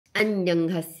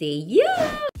안녕하세요.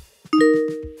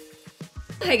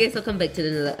 Hi guys, welcome back to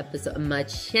another episode of my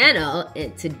channel,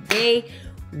 and today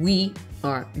we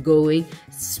are going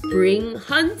spring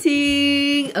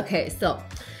hunting. Okay, so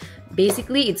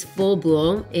basically it's full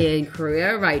bloom in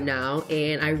Korea right now,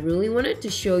 and I really wanted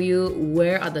to show you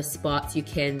where are the spots you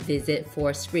can visit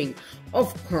for spring.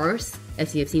 Of course,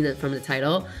 as you have seen it from the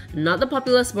title, not the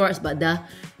popular spots, but the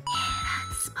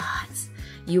hidden spots.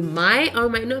 You might or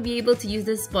might not be able to use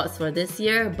these spots for this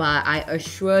year, but I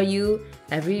assure you,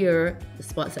 every year the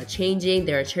spots are changing.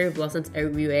 There are cherry blossoms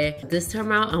everywhere. This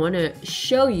time around, I want to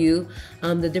show you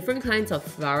the different kinds of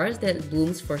flowers that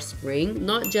blooms for spring.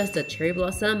 Not just the cherry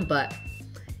blossom, but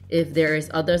if there is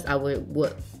others, I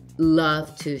would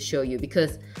love to show you,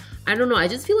 because I don't know, I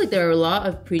just feel like there are a lot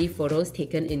of pretty photos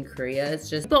taken in Korea.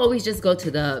 It's just, people always just go to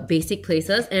the basic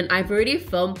places, and I've already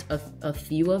filmed a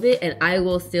few of it, and I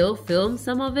will still film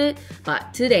some of it.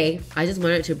 But today, I just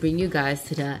wanted to bring you guys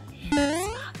to the hidden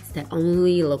spots that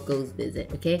only locals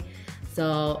visit, okay?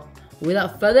 So,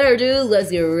 without further ado, let's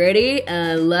get ready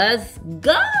and let's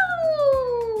go!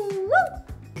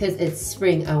 Because it's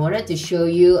spring, I wanted to show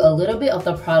you a little bit of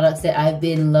the products that I've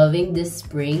been loving this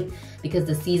spring, because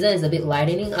the season is a bit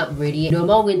lightening up already. No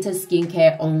more winter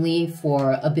skincare, only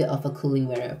for a bit of a cooling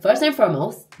weather. First and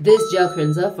foremost, this gel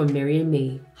cleanser from Mary &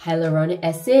 May. Hyaluronic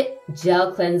acid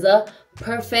gel cleanser,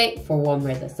 perfect for warm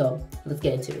weather. So let's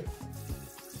get into it.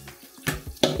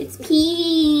 It's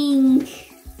pink!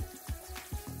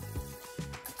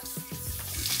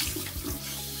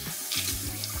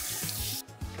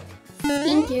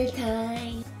 Skincare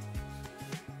time!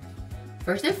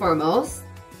 First and foremost,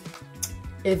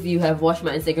 if you have watched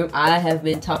my Instagram, I have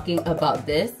been talking about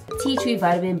this Tea Tree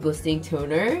Vitamin Boosting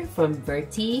Toner from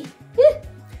Verti.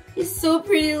 It's so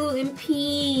pretty in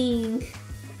pink.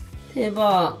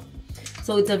 대박.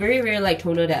 So it's a very light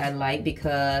toner that I like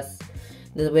because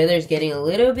the weather is getting a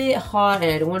little bit hot and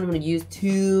I don't want to use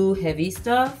too heavy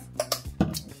stuff.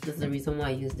 That's the reason why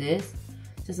I use this.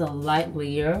 Just a light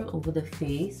layer over the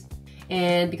face.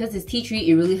 And because it's tea tree,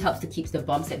 it really helps to keep the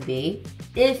bumps at bay.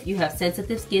 If you have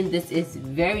sensitive skin, this is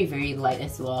very light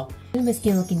as well. Is my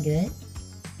skin looking good?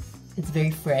 It's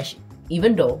very fresh.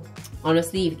 Even though,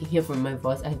 honestly, if you can hear from my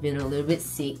voice, I've been a little bit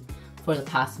sick for the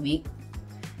past week.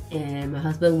 And my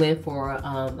husband went for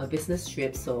a business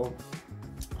trip, so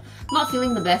not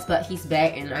feeling the best, but he's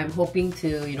back and I'm hoping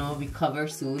to, you know, recover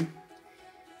soon.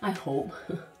 I hope.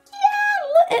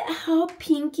 Look at how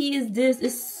pinky is this.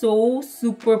 It's so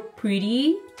super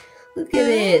pretty. Look at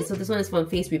it. So this one is from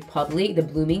Face Republic, the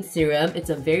Blooming Serum. It's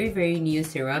a very new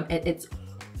serum and it's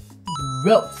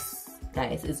rose.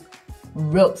 Guys, it's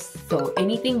rose. So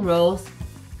anything rose,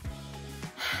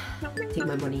 take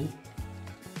my money.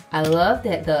 I love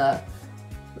that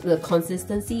the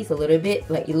consistency is a little bit,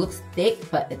 like, it looks thick,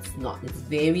 but it's not. It's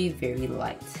very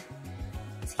light.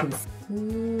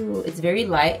 Ooh, it's very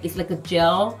light. It's like a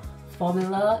gel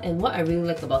formula, and what I really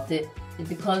like about it is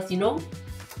because, you know,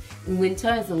 in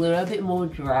winter it's a little bit more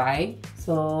dry.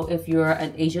 So if you're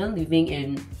an Asian living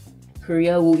in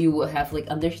Korea, you will have like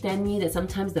understand me that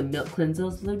sometimes the milk cleanser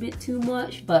is a little bit too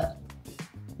much, but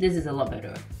this is a lot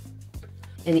better.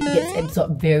 And it gets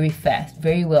absorbed very fast,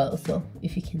 very well, so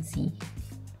if you can see.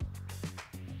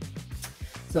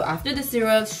 So after the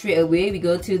serum, straight away we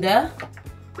go to the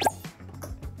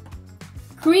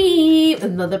cream,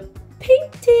 another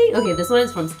painting. Okay, this one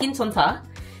is from Skin Chonta,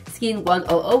 Skin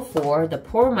 1004, the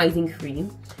Poromizing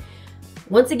Cream.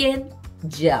 Once again,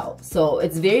 gel. So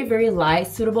it's very light,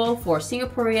 suitable for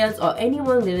Singaporeans or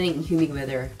anyone living in humid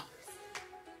weather.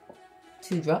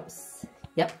 2 drops.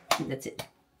 Yep, that's it.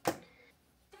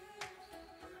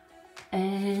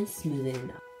 And smooth it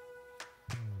out.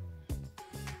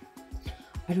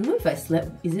 I don't know if I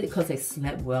slept, is it because I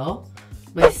slept well?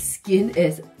 My skin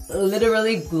is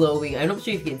literally glowing. I'm not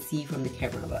sure if you can see from the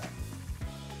camera, but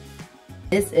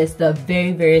this is the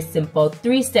very simple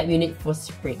 3-step unit for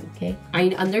spring, okay? I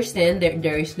understand that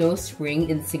there is no spring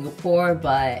in Singapore,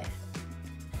 but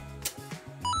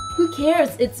who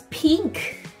cares? It's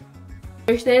pink.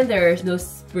 I understand there is no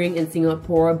spring in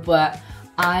Singapore, but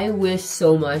I wish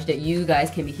so much that you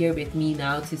guys can be here with me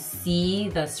now to see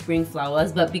the spring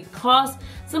flowers, but because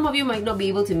some of you might not be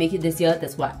able to make it this year,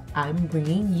 that's why I'm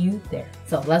bringing you there.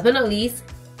 So last but not least,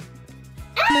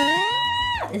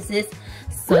 is this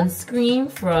sunscreen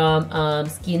from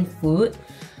Skin Food.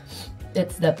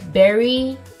 It's the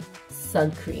Berry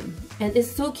Sun Cream. And it's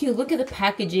so cute. Look at the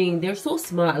packaging. They're so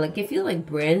smart. Like, I feel like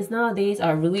brands nowadays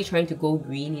are really trying to go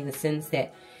green in the sense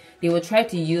that they will try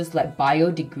to use like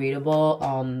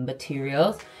biodegradable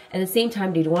materials. At the same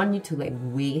time, they don't want you to like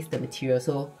waste the material.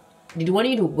 So They don't want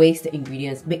you to waste the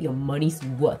ingredients, make your money's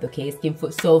worth, okay? Skin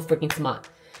Food so freaking smart.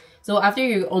 So after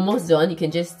you're almost done, you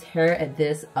can just tear at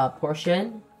this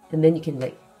portion, and then you can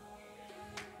like,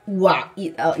 wow,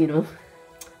 eat out, you know?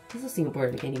 This is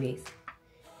Singaporean anyways.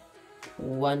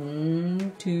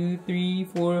 1, 2, 3,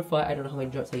 4, 5, I don't know how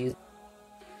many drops I use.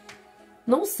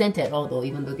 No scent at all though,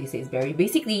 even though they say it's berry.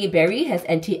 Basically, berry has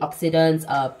antioxidants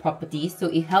properties, so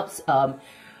it helps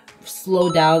slow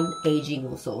down aging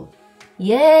also.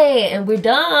 Yay! And we're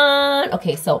done!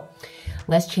 Okay, so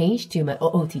let's change to my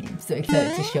OOTD. I'm so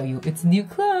excited to show you its new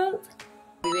clothes.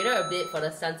 We waited a bit for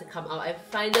the sun to come out, and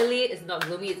finally it's not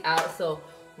gloomy, it's out, so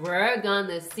we're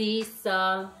gonna see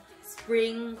some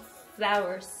spring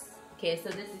flowers. Okay, so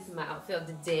this is my outfit of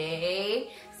the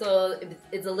day. So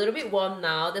it's a little bit warm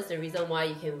now. That's the reason why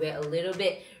you can wear a little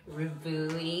bit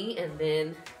revealing, and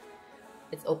then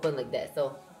it's open like that.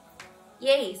 So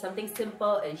yay, something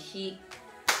simple and chic.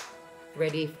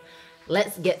 Ready.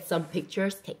 Let's get some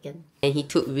pictures taken. And he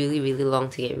took really long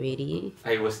to get ready.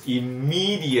 I was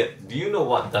immediate. Do you know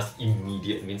what does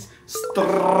immediate means?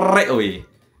 Straight away.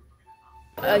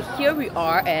 Here we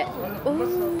are at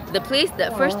the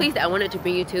first place that I wanted to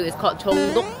bring you to is called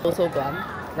Chongdok Dosogan,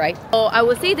 right? So I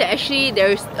would say that actually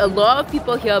there's a lot of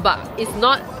people here, but it's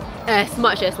not as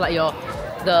much as like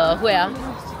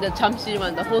the Chamshi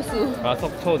one, the Hosu.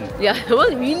 Yeah, there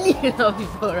was really a lot of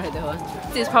people, right? That one.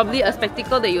 This is probably a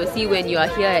spectacle that you'll see when you are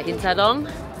here at Insadong,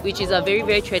 which is a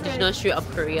very traditional street of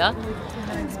Korea.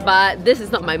 But this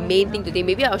is not my main thing today.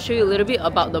 Maybe I'll show you a little bit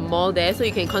about the mall there so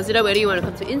you can consider whether you want to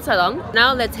come to Insadong.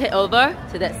 Now let's head over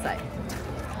to that side.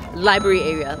 Library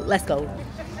area. Let's go.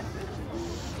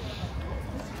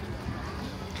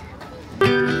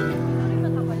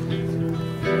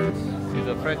 He's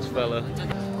a French fella.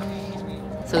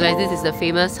 So guys, this is the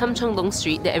famous Hamcheongdong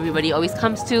Street that everybody always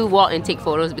comes to walk and take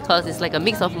photos because it's like a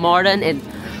mix of modern and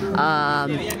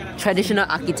traditional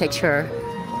architecture.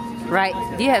 Right?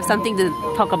 Do you have something to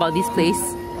talk about this place?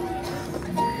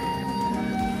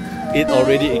 It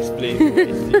already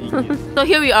explained. So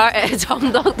here we are at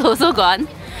Chongdok Dosogan.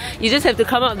 You just have to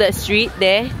come up that street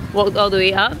there, walk all the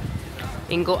way up,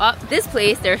 and go up. This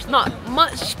place, there's not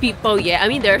much people yet. I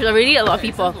mean, there's already a lot of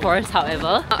people, of course,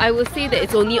 however. I would say that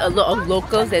it's only a lot of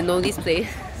locals that know this place.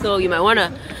 So you might want to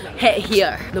head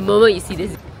here the moment you see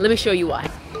this. Let me show you why.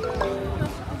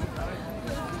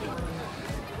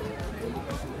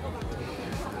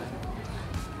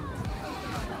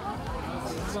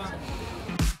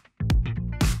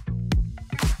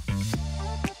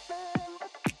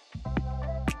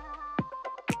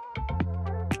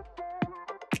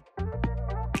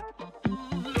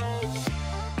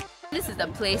 This is the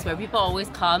place where people always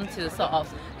come to sort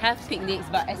of have picnics,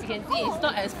 but as you can see, it's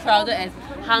not as crowded as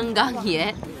Hangang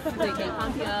yet. So you can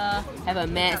come here, have a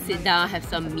mat, sit down, have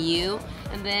some meal,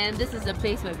 and then this is the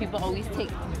place where people always take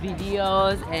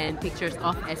videos and pictures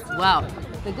of as well.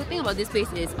 The good thing about this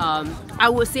place is, I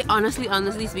would say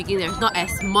honestly speaking, there's not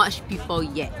as much people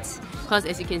yet. Because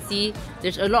as you can see,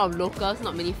 there's a lot of locals,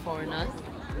 not many foreigners.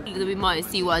 A little bit more and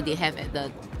see what they have at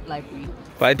the library.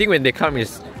 But I think when they come,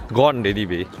 it's gone already,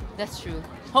 babe. That's true.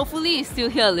 Hopefully it's still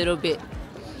here a little bit.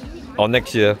 Or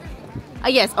next year.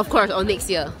 Yes, of course, or next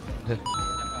year.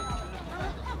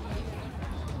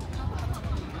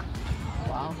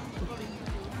 Wow.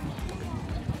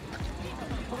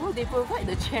 Oh, they provide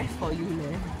the chairs for you,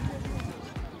 man.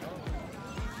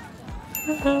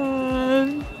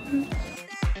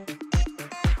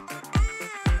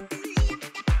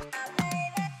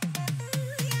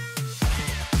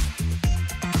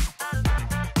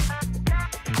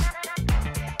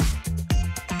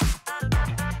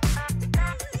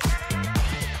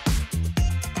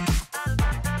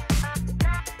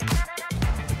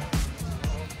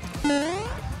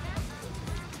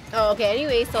 Oh, okay,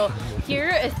 anyway, so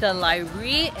here is the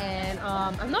library, and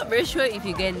I'm not very sure if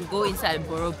you can go inside and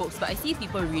borrow books, but I see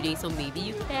people reading, so maybe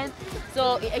you can.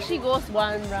 So it actually goes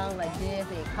one round like this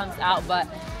and it comes out, but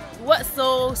what's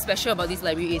so special about this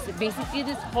library is basically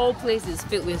this whole place is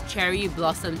filled with cherry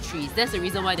blossom trees. That's the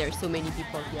reason why there are so many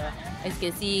people here. As you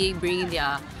can see, bringing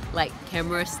their like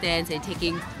camera stands and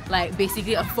taking like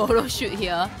basically a photo shoot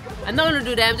here. I'm not going to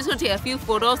do that, I'm just going to take a few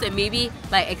photos and maybe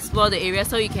like explore the area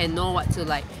so you can know what to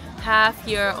like have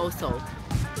here also.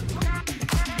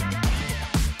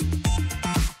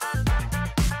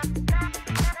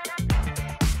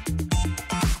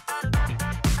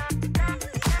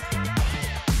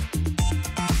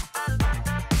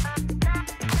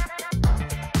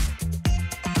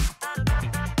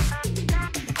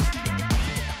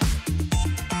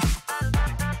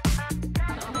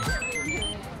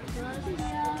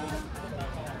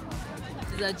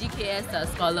 a GKS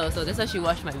scholar, so that's why she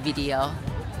watched my video.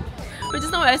 But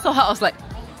just now when I saw her, I was like,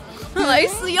 I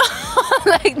see you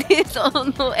like this.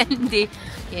 Oh no, ending.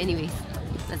 Okay, anyways,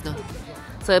 let's go.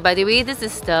 So by the way, this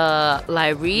is the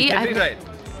library. Right.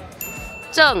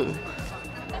 Zheng.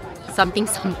 Something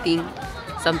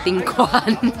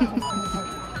Kwan.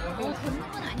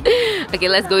 Okay,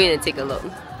 let's go in and take a look.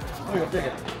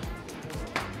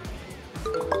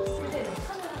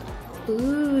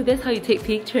 Ooh, that's how you take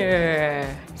picture.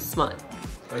 Smart.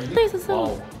 Nice also.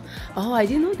 Wow. Oh, I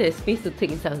didn't know there's space to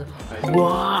take inside.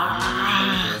 Wow.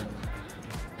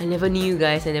 I never knew,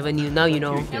 guys. I never knew. Now you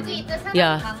know.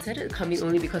 Yeah. I decided to come in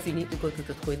only because we need to go to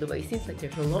the toilet, but it seems like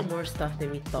there's a lot more stuff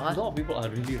than we thought. A lot of people are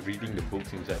really reading the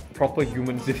books inside. Proper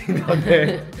humans sitting down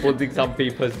there, holding some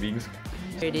papers being...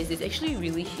 Here it is. It's actually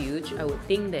really huge. I would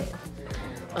think that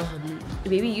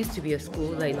maybe it used to be a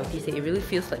school, like Naughty said. It really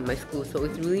feels like my school, so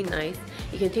it's really nice.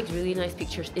 You can take really nice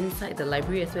pictures inside the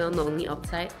library as well, not only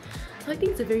outside. So I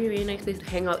think it's a very, very nice place to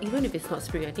hang out. Even if it's not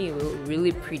spring, I think it will look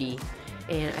really pretty.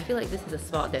 And I feel like this is a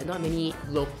spot that not many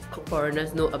local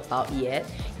foreigners know about yet.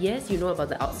 Yes, you know about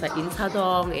the outside in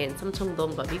Sadong and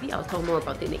Samcheongdong, but maybe I'll talk more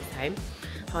about it next time.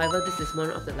 However, this is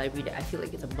one of the library that I feel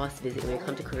like it's a must visit when you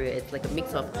come to Korea. It's like a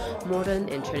mix of modern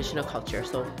and traditional culture.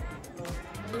 So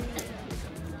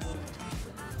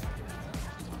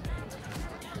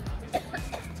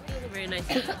very nice.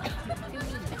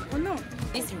 Oh no.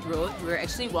 This road, we're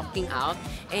actually walking out,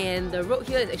 and the road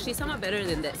here is actually somewhat better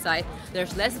than that side.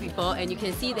 There's less people, and you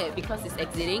can see that because it's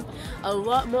exiting, a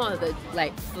lot more of the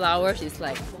like flowers is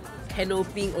like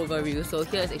canopying over you. So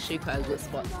here is actually quite a good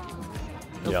spot.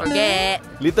 Don't forget.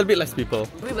 Little bit less people.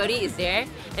 Everybody is there,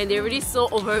 and they're already so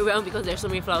overwhelmed because there's so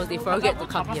many flowers. They forget to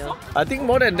come here. I think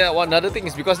more than that, one another thing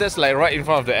is because that's like right in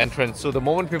front of the entrance. So the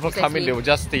moment people come in, they will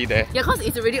just stay there. Yeah, because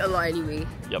it's already a lot anyway.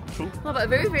 Yep, true. Oh, but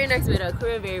very, very nice weather.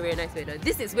 Korea, very, very nice weather.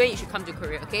 This is where you should come to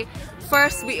Korea, okay?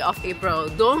 First week of April.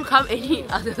 Don't come any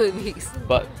other weeks.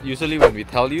 But usually when we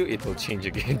tell you, it will change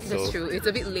again. That's true. It's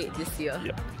a bit late this year.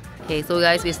 Yep. Okay, so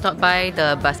guys, we stopped by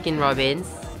the Baskin Robbins.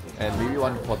 And maybe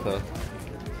one quarter.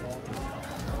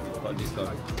 Got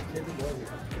discount.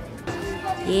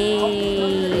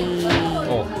 Yay!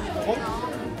 Oh.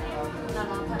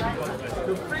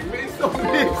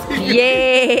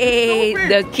 Yay!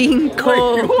 The King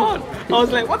Kong! Oh my god! I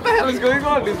was like, what the hell is going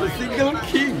on? It's a single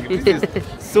king! This is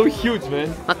so huge, man.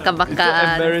 Makan-makan. It's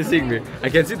so embarrassing, man. I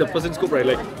can see the person's scoop, right?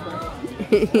 Like,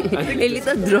 I think a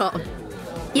little drop.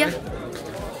 Yeah.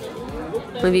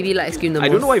 My baby likes ice cream the most.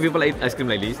 I don't know why people like ice cream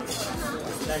like this.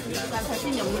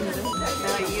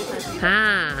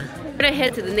 Ha! We're gonna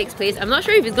head to the next place. I'm not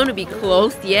sure if it's gonna be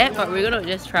closed yet, but we're gonna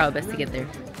just try our best to get there.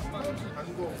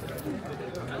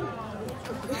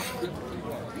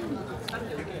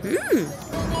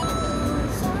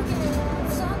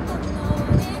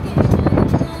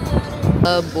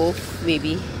 Both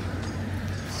maybe.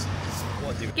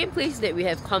 Second place that we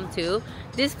have come to.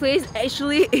 This place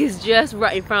actually is just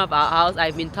right in front of our house.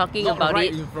 I've been talking about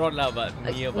right it. in front lah, but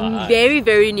nearby. Very,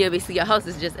 very near. Basically, our house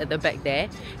is just at the back there.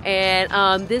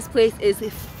 And this place is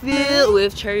filled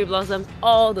with cherry blossoms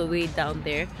all the way down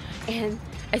there. And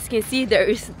as you can see, there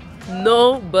is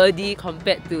nobody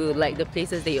compared to like the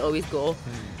places that you always go.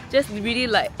 Just really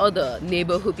like all the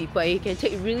neighborhood people, and you can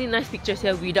take really nice pictures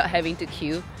here without having to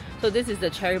queue. So this is the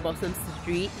cherry blossom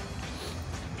street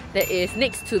that is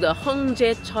next to the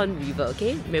Hongjaechon River,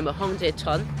 okay? Remember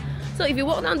Hongjaechon? So if you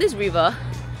walk down this river,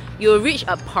 you'll reach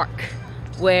a park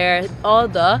where all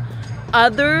the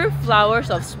other flowers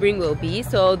of spring will be.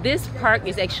 So this park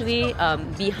is actually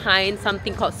behind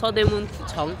something called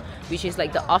Seodaemun-gucheong, which is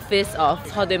like the office of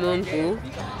Seodaemun-gu.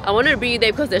 I wanted to bring you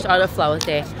there because there's other flowers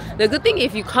there. The good thing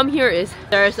if you come here is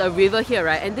there's a river here,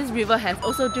 right? And this river has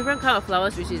also different kind of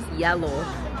flowers, which is yellow.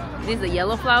 These are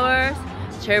yellow flowers,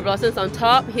 cherry blossoms on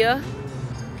top here.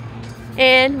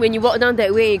 And when you walk down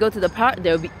that way and you go to the park,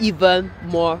 there will be even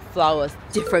more flowers,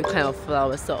 different kind of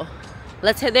flowers. So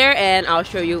let's head there and I'll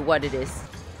show you what it is.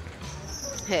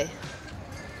 Okay,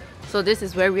 so this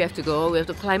is where we have to go. We have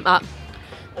to climb up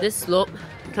this slope,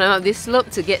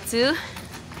 to get to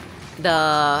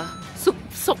the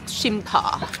Sok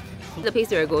Shimta. The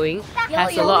place we're going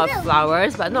has a lot of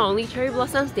flowers, but not only cherry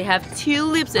blossoms, they have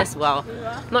tulips as well.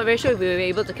 Not very sure if we were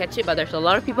able to catch it, but there's a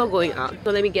lot of people going out.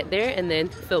 So let me get there and then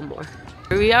film more.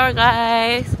 Here we are,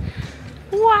 guys!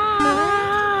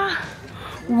 Wow!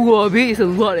 Whoa, this is a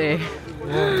lot, eh?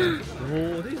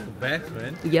 Whoa, this is the best,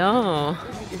 man. Yeah.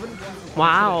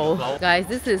 Wow. Guys,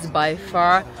 this is by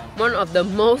far one of the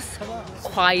most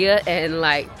quiet and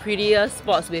like prettiest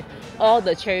spots with all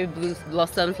the cherry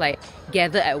blossoms like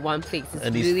gathered at one place. It's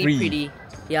And it's really free. pretty.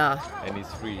 Yeah. And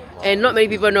it's free. Wow. And not many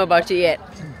people know about it yet.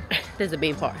 That's the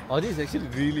main part. Oh, this is actually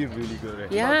really, really good.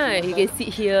 Right? Yeah, you can sit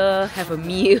here, have a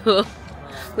meal,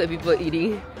 let people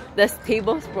eating. There's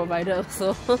tables provided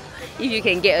also, if you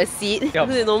can get a seat. Yup.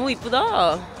 근데 너무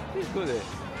이쁘다. It's good.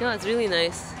 Yeah, it's really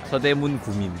nice. 서대문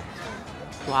구민.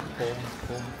 Wow.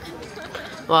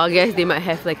 Well, I guess they might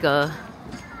have like a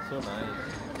So nice.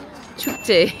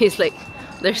 축제. It's like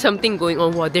there's something going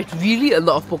on. Wow, there's really a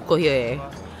lot of poker here.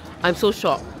 I'm so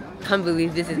shocked. Can't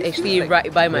believe this is actually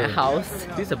right by my house.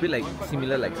 This is a bit like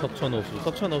similar like 석촌호수.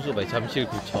 석촌호수 by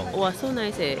잠실구청. Wow, so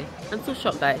nice I'm so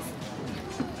shocked, guys.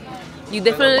 You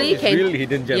definitely can. Really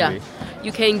hidden gem. Yeah,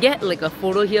 you can get like a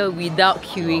photo here without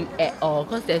queuing at all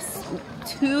because there's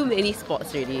too many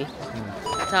spots already.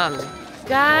 Jang.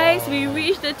 Guys, we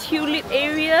reached the tulip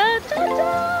area.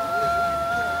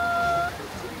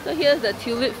 So here's the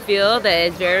tulip field that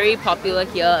is very popular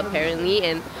here apparently,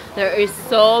 and there is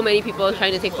so many people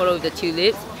trying to take photo with the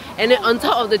tulips. And then on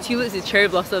top of the tulips is cherry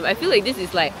blossom. I feel like this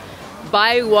is like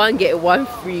buy one get one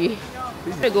free.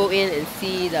 I'm gonna go in and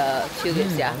see the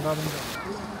tulips, yeah.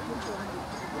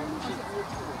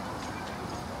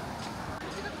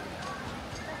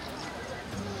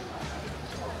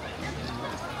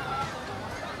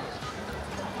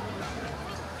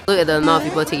 Look at the amount of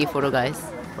people taking photo, guys.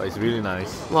 But it's really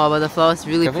nice. Wow, but the flowers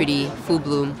really Careful. pretty, full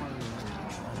bloom.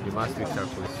 You must be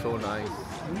careful. It's so nice.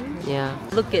 Yeah.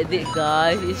 Look at it,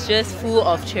 guys. It's just full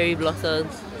of cherry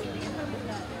blossoms.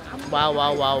 Wow,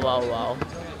 wow, wow, wow, wow.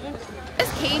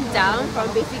 Just came down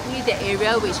from basically the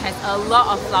area which has a lot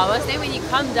of flowers. Then when you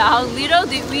come down, little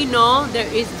did we know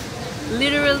there is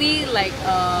literally like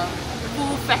a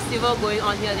full festival going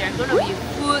on here. There's going to be a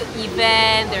food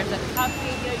event. There's a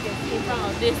cafe here. You can see in front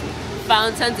of this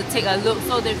fountain to take a look.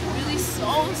 So there's really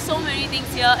so many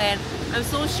things here, and I'm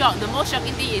so shocked. The most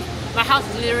shocking thing is my house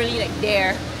is literally like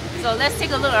there. So let's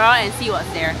take a look around and see what's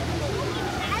there.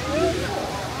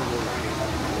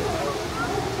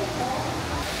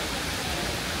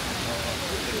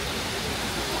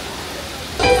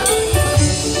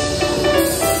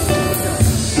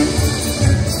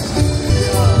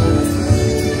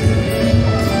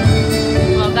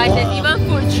 Well guys, there's even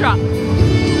food truck.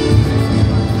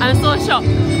 I'm so shocked.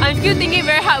 I'm still thinking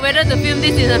very hard whether to film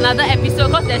this in another episode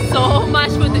because there's so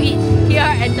much food to eat here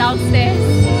and downstairs.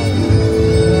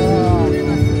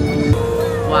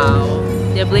 Wow,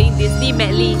 they're playing Disney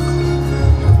medley.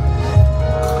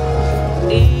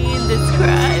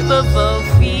 Indescribable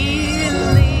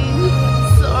feeling,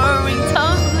 soaring,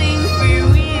 tumbling,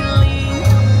 freewheeling,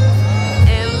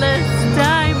 endless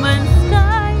diamond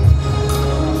sky.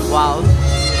 Wow.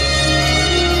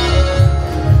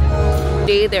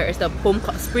 Today there is a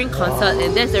spring concert,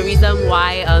 and that's the reason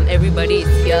why everybody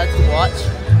is here to watch.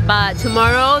 But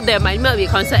tomorrow there might not be a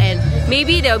concert, and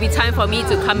maybe there will be time for me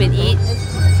to come and eat.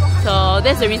 So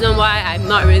that's the reason why I'm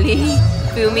not really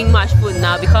filming much food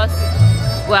now, because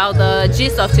well, the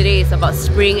gist of today is about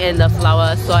spring and the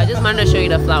flowers. So I just wanted to show you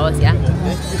the flowers, yeah.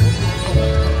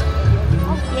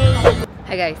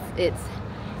 Hi guys, it's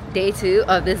day 2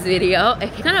 of this video.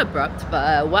 It's kind of abrupt,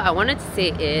 but what I wanted to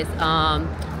say is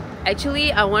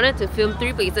actually I wanted to film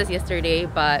 3 places yesterday,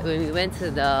 but when we went to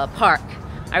the park,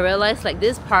 I realized like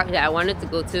this park that I wanted to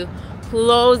go to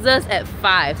closes at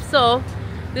 5. So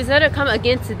decided to come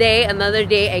again today, another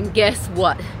day, and guess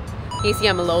what? You see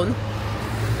I'm alone.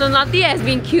 So Nati has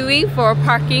been queuing for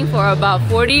parking for about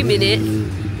 40 minutes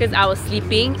because I was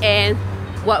sleeping, and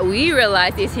what we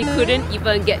realized is he couldn't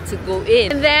even get to go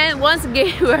in. And then once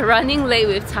again we're running late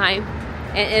with time,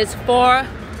 and it's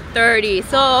 4:30.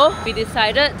 So we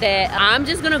decided that I'm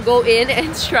just gonna go in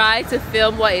and try to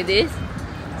film what it is,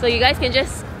 so you guys can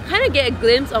just kind of get a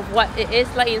glimpse of what it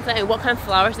is like inside and what kind of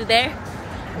flowers are there.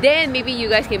 Then maybe you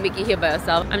guys can make it here by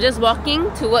yourself. I'm just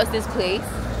walking towards this place.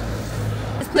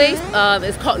 This place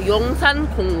is called Yongsan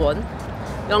Gongwon,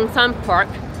 Yongsan Park,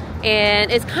 and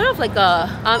it's kind of like a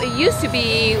it used to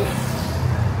be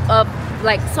a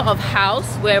like sort of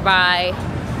house whereby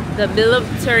the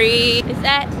military is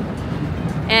at,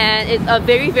 and it's a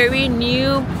very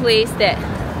new place that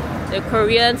the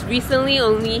Koreans recently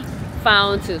only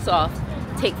found to sort of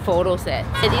take photos at.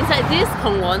 And inside this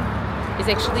Gongwon is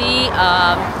actually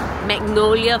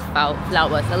magnolia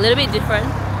flowers, a little bit different.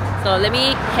 So let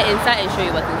me head inside and show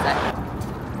you what's inside.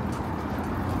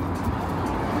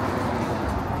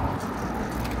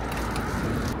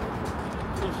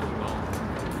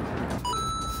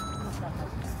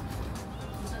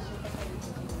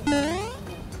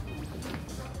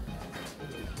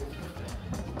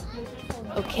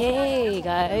 Okay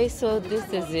guys, so this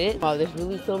is it. Wow, there's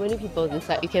really so many people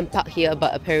inside. You can park here,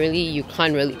 but apparently you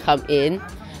can't really come in.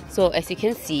 So as you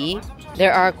can see,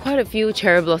 There are quite a few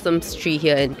cherry blossoms tree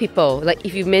here and people. Like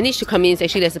if you manage to come in, it's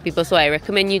actually there's a people, so I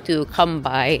recommend you to come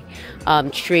by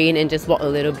train and just walk a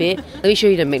little bit. Let me show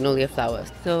you the magnolia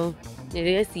flowers. So as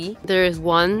you guys see, there is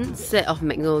one set of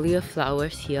magnolia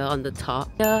flowers here on the top.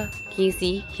 Yeah, can you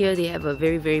see? Here they have a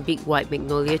very big white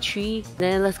magnolia tree.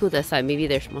 Then let's go to the side, maybe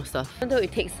there's more stuff. Even though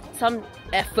it takes some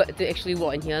effort to actually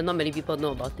walk in here, not many people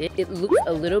know about it. It looks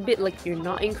a little bit like you're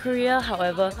not in Korea,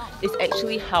 however, it's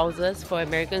actually houses for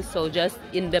American soldiers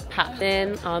in the past.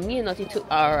 Then me and Naughty took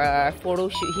our photo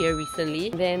shoot here recently.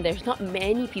 Then there's not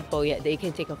many people yet that you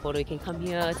can take a photo. You can come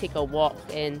here, take a walk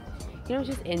and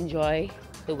just enjoy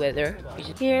the weather.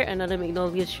 Here, another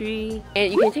magnolia tree.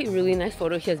 And you can take really nice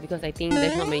photos here because I think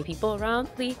there's not many people around.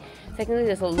 Secondly,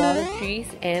 there's a lot of trees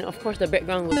and of course the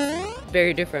background looks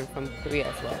very different from Korea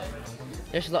as well.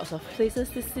 There's lots of places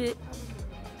to sit.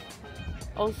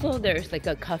 Also, there's like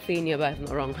a cafe nearby if I'm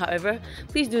not wrong. However,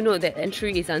 please do note that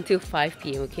entry is until 5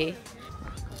 PM, okay?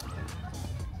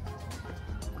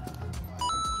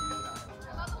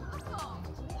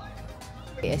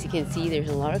 As you can see, there's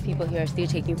a lot of people here still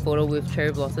taking photo with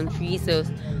cherry blossom trees, so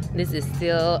this is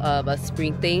still a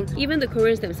spring thing. Even the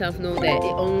Koreans themselves know that it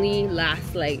only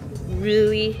lasts like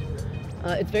really,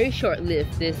 it's very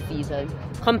short-lived this season.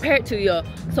 Compared to your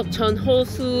Sokcheon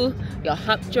Hosu, your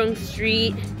Hapjeong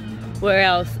Street, where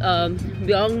else?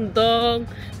 Myeongdong,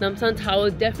 Namsan Tower,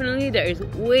 definitely there is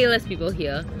way less people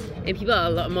here. And people are a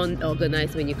lot more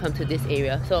organized when you come to this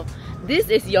area. So this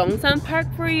is Yongsan Park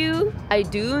for you. I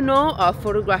do know of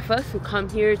photographers who come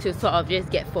here to sort of just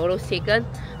get photos taken.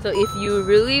 So if you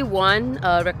really want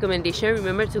a recommendation,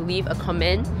 remember to leave a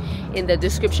comment in the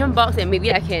description box and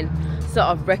maybe I can sort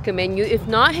of recommend you. If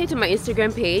not, head to my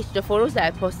Instagram page. The photos that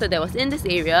I posted that was in this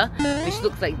area, which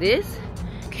looks like this,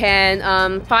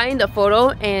 can find the photo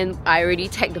and I already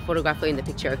tagged the photographer in the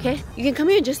picture, okay? You can come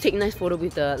here and just take a nice photo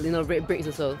with the red bricks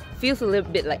also. Feels a little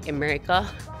bit like America.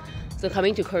 So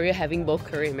coming to Korea, having both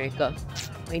Korea and America,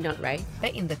 why not, right?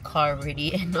 Back in the car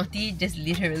already and Naughty just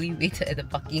literally waited at the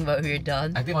parking while we were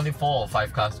done. I think only 4 or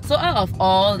 5 cars. So out of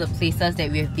all the places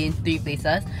that we have been, 3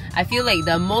 places, I feel like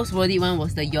the most worthy one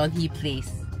was the Yeonhee place.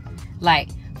 Like,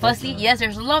 firstly, yes,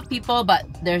 there's a lot of people, but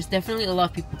there's definitely a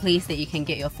lot of people place that you can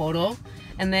get your photo.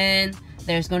 And then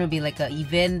there's gonna be like an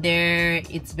event there.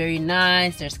 It's very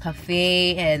nice. There's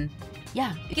cafe and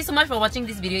yeah. Thank you so much for watching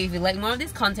this video. If you like more of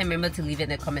this content, remember to leave it in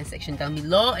the comment section down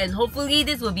below. And hopefully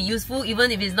this will be useful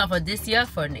even if it's not for this year,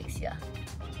 for next year.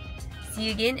 See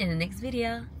you again in the next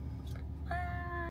video.